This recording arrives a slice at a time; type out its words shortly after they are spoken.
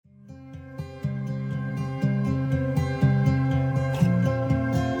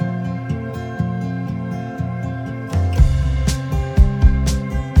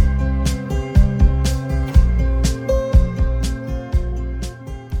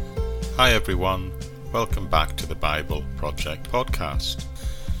Hi everyone, welcome back to the Bible Project podcast.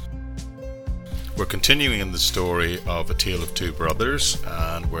 We're continuing in the story of A Tale of Two Brothers,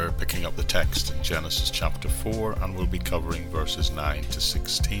 and we're picking up the text in Genesis chapter 4, and we'll be covering verses 9 to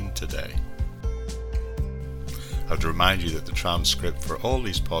 16 today. I would remind you that the transcript for all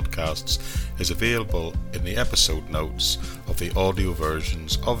these podcasts is available in the episode notes of the audio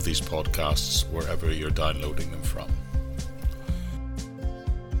versions of these podcasts wherever you're downloading them from.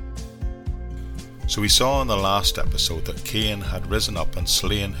 So we saw in the last episode that Cain had risen up and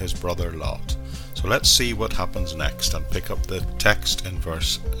slain his brother Lot. So let's see what happens next and pick up the text in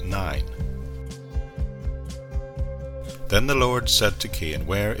verse 9. Then the Lord said to Cain,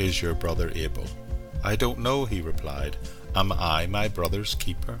 "Where is your brother Abel?" "I don't know," he replied. "Am I my brother's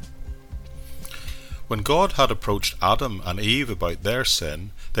keeper?" When God had approached Adam and Eve about their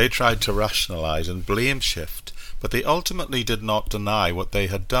sin, they tried to rationalize and blame shift, but they ultimately did not deny what they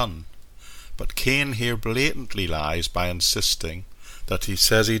had done. But Cain here blatantly lies by insisting that he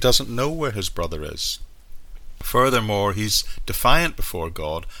says he doesn't know where his brother is. Furthermore, he's defiant before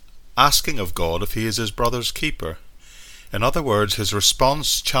God, asking of God if he is his brother's keeper. In other words, his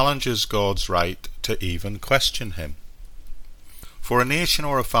response challenges God's right to even question him. For a nation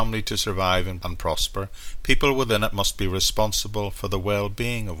or a family to survive and prosper, people within it must be responsible for the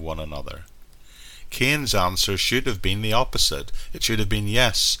well-being of one another. Cain's answer should have been the opposite. It should have been,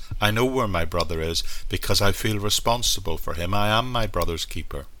 "Yes, I know where my brother is because I feel responsible for him. I am my brother's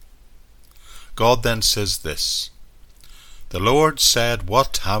keeper." God then says this, "The Lord said,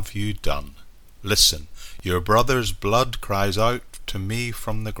 'What have you done? Listen, your brother's blood cries out to me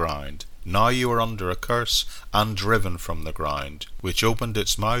from the ground. Now you are under a curse and driven from the ground, which opened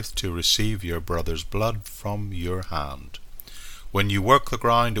its mouth to receive your brother's blood from your hand. When you work the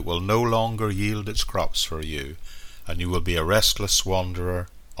ground, it will no longer yield its crops for you, and you will be a restless wanderer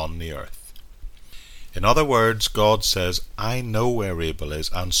on the earth." In other words, God says, "I know where Abel is,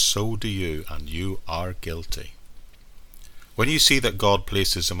 and so do you, and you are guilty." When you see that God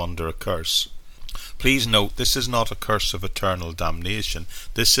places him under a curse, please note this is not a curse of eternal damnation.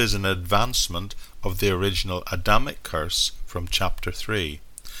 This is an advancement of the original Adamic curse from chapter 3.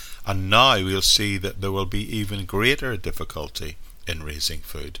 And now we'll see that there will be even greater difficulty in raising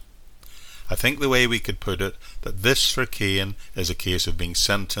food. I think the way we could put it, that this for Cain is a case of being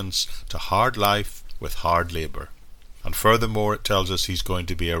sentenced to hard life with hard labour. And furthermore, it tells us he's going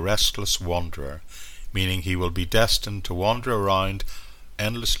to be a restless wanderer, meaning he will be destined to wander around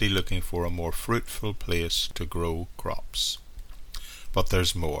endlessly looking for a more fruitful place to grow crops. But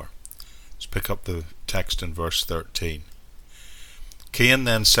there's more. Let's pick up the text in verse 13. Cain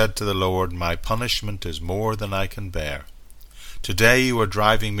then said to the Lord, "My punishment is more than I can bear. Today you are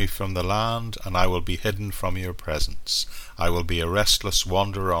driving me from the land, and I will be hidden from your presence. I will be a restless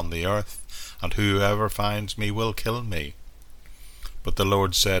wanderer on the earth, and whoever finds me will kill me." But the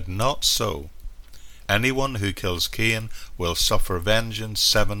Lord said, "Not so. Anyone who kills Cain will suffer vengeance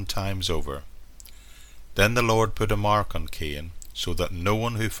 7 times over." Then the Lord put a mark on Cain, so that no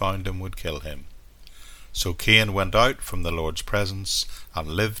one who found him would kill him. So Cain went out from the Lord's presence and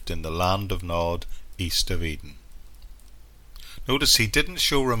lived in the land of Nod, east of Eden. Notice he didn't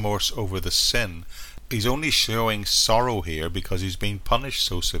show remorse over the sin. He's only showing sorrow here because he's been punished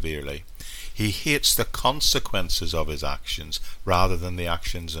so severely. He hates the consequences of his actions rather than the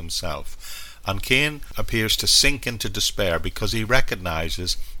actions himself. And Cain appears to sink into despair because he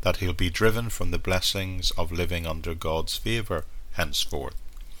recognizes that he'll be driven from the blessings of living under God's favour henceforth.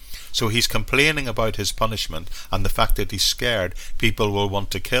 So he's complaining about his punishment and the fact that he's scared people will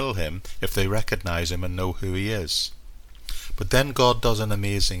want to kill him if they recognize him and know who he is. But then God does an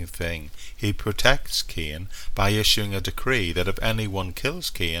amazing thing. He protects Cain by issuing a decree that if anyone kills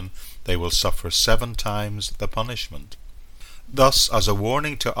Cain, they will suffer 7 times the punishment. Thus, as a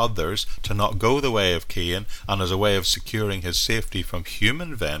warning to others to not go the way of Cain, and as a way of securing his safety from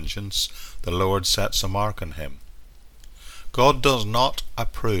human vengeance, the Lord sets a mark on him. God does not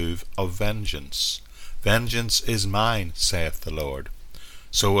approve of vengeance. "Vengeance is mine, saith the Lord."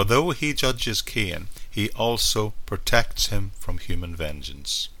 So although he judges Cain, he also protects him from human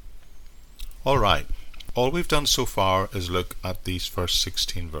vengeance. Alright, all we've done so far is look at these first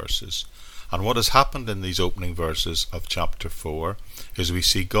 16 verses. And what has happened in these opening verses of chapter 4 is we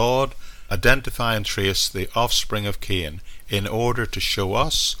see God identify and trace the offspring of Cain in order to show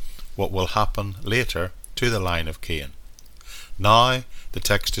us what will happen later to the line of Cain. Now the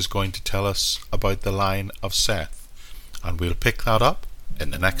text is going to tell us about the line of Seth, and we'll pick that up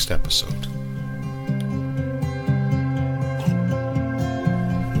in the next episode.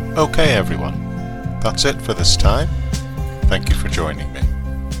 Okay everyone, that's it for this time. Thank you for joining me.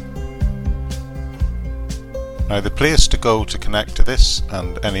 Now, the place to go to connect to this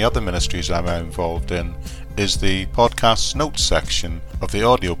and any other ministries I'm involved in is the podcast notes section of the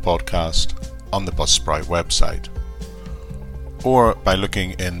audio podcast on the Buzzsprout website, or by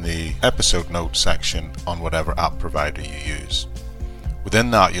looking in the episode notes section on whatever app provider you use.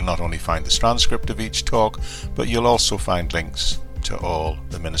 Within that, you'll not only find the transcript of each talk, but you'll also find links to all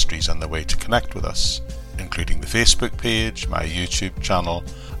the ministries and the way to connect with us, including the Facebook page, my YouTube channel,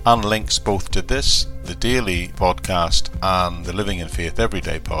 and links both to this, the daily podcast, and the Living in Faith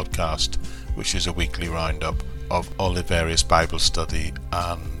Everyday podcast, which is a weekly roundup of all the various Bible study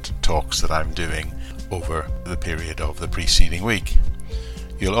and talks that I'm doing over the period of the preceding week.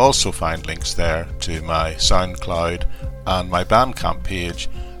 You'll also find links there to my SoundCloud and my Bandcamp page,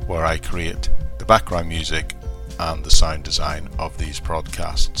 where I create the background music and the sound design of these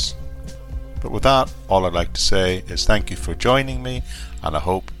podcasts. But with that, all I'd like to say is thank you for joining me, and I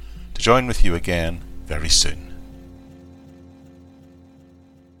hope to join with you again very soon.